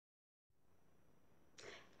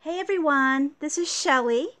Hey everyone, this is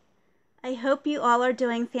Shelli. I hope you all are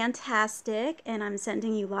doing fantastic, and I'm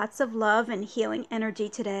sending you lots of love and healing energy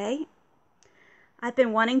today. I've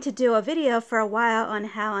been wanting to do a video for a while on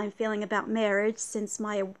how I'm feeling about marriage since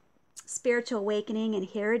my spiritual awakening, and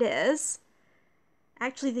here it is.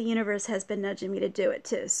 Actually, the universe has been nudging me to do it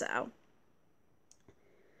too, so.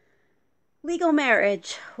 Legal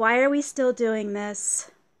marriage. Why are we still doing this?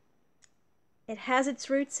 It has its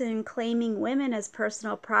roots in claiming women as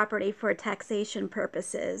personal property for taxation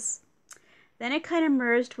purposes. Then it kind of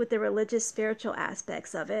merged with the religious spiritual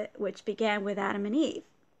aspects of it, which began with Adam and Eve.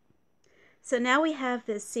 So now we have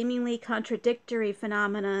this seemingly contradictory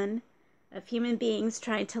phenomenon of human beings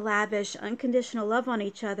trying to lavish unconditional love on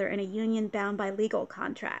each other in a union bound by legal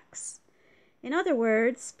contracts. In other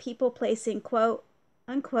words, people placing quote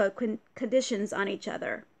unquote conditions on each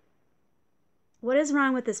other. What is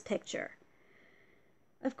wrong with this picture?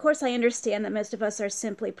 Of course, I understand that most of us are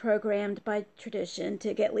simply programmed by tradition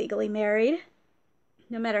to get legally married.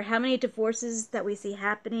 No matter how many divorces that we see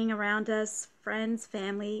happening around us, friends,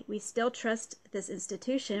 family, we still trust this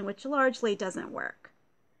institution, which largely doesn't work.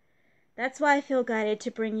 That's why I feel guided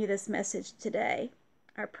to bring you this message today.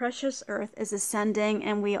 Our precious earth is ascending,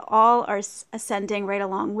 and we all are ascending right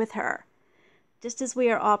along with her. Just as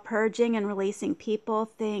we are all purging and releasing people,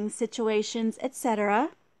 things, situations,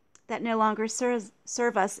 etc., that no longer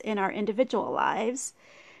serve us in our individual lives,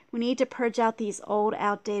 we need to purge out these old,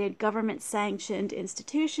 outdated, government-sanctioned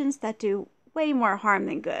institutions that do way more harm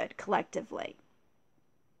than good, collectively.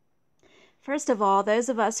 First of all, those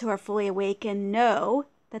of us who are fully awakened know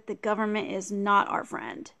that the government is not our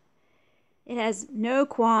friend. It has no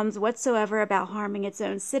qualms whatsoever about harming its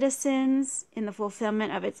own citizens in the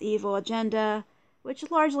fulfillment of its evil agenda, which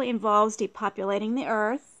largely involves depopulating the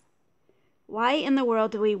earth. Why in the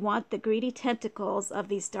world do we want the greedy tentacles of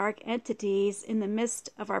these dark entities in the midst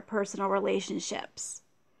of our personal relationships?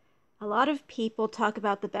 A lot of people talk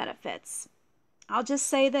about the benefits. I'll just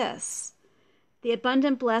say this. The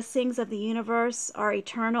abundant blessings of the universe are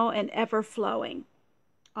eternal and ever-flowing.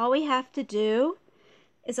 All we have to do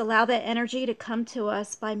is allow that energy to come to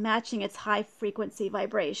us by matching its high-frequency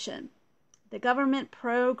vibration. The government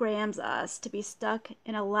programs us to be stuck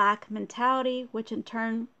in a lack mentality, which in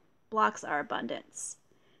turn blocks our abundance.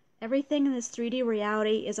 Everything in this 3D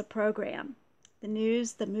reality is a program. The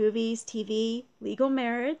news, the movies, TV, legal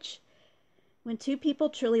marriage. When two people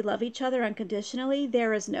truly love each other unconditionally,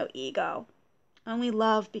 there is no ego. Only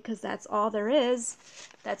love, because that's all there is.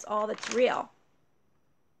 That's all that's real.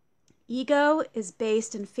 Ego is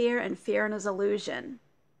based in fear, and fear is illusion.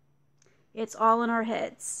 It's all in our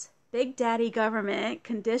heads. Big Daddy government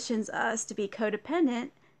conditions us to be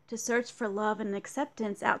codependent, to search for love and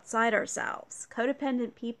acceptance outside ourselves.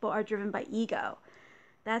 Codependent people are driven by ego.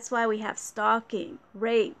 That's why we have stalking,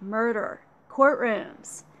 rape, murder,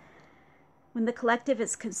 courtrooms. When the collective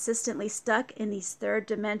is consistently stuck in these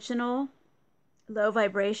third-dimensional, low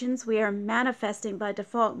vibrations, we are manifesting by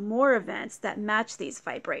default more events that match these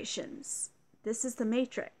vibrations. This is the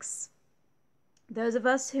matrix. Those of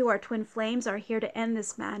us who are twin flames are here to end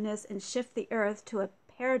this madness and shift the earth to a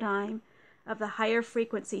paradigm of the higher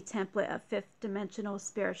frequency template of fifth dimensional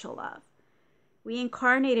spiritual love. We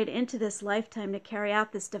incarnated into this lifetime to carry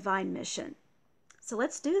out this divine mission. So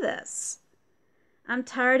let's do this. I'm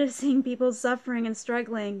tired of seeing people suffering and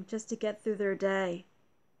struggling just to get through their day,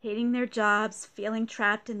 hating their jobs, feeling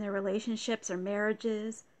trapped in their relationships or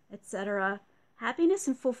marriages, etc. Happiness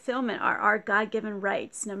and fulfillment are our God-given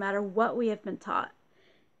rights, no matter what we have been taught.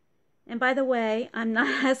 And by the way, I'm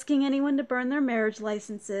not asking anyone to burn their marriage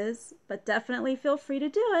licenses, but definitely feel free to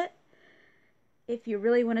do it if you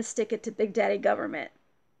really want to stick it to Big Daddy government.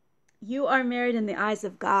 You are married in the eyes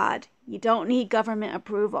of God. You don't need government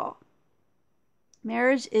approval.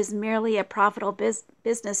 Marriage is merely a profitable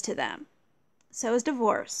business to them. So is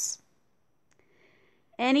divorce.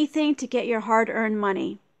 Anything to get your hard-earned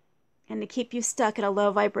money and to keep you stuck at a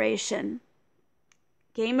low vibration.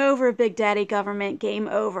 Game over, Big Daddy government, game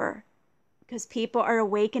over. Because people are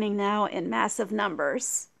awakening now in massive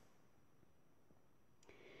numbers.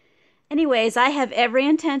 Anyways, I have every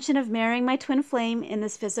intention of marrying my twin flame in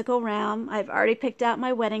this physical realm. I've already picked out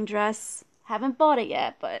my wedding dress. Haven't bought it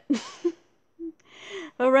yet, but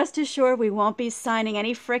but rest assured we won't be signing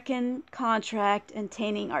any frickin' contract and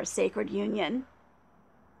tainting our sacred union.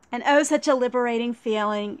 And oh, such a liberating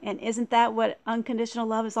feeling. And isn't that what unconditional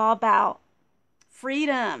love is all about?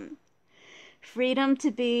 Freedom. Freedom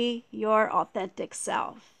to be your authentic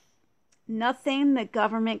self. Nothing the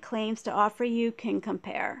government claims to offer you can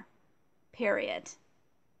compare. Period.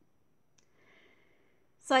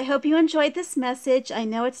 So I hope you enjoyed this message. I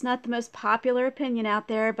know it's not the most popular opinion out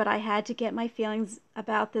there, but I had to get my feelings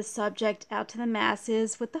about this subject out to the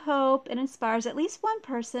masses with the hope it inspires at least one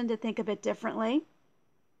person to think a bit differently.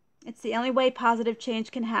 It's the only way positive change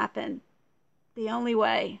can happen. The only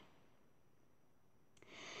way.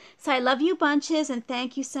 So I love you bunches, and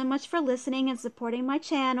thank you so much for listening and supporting my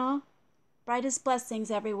channel. Brightest blessings,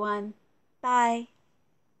 everyone. Bye.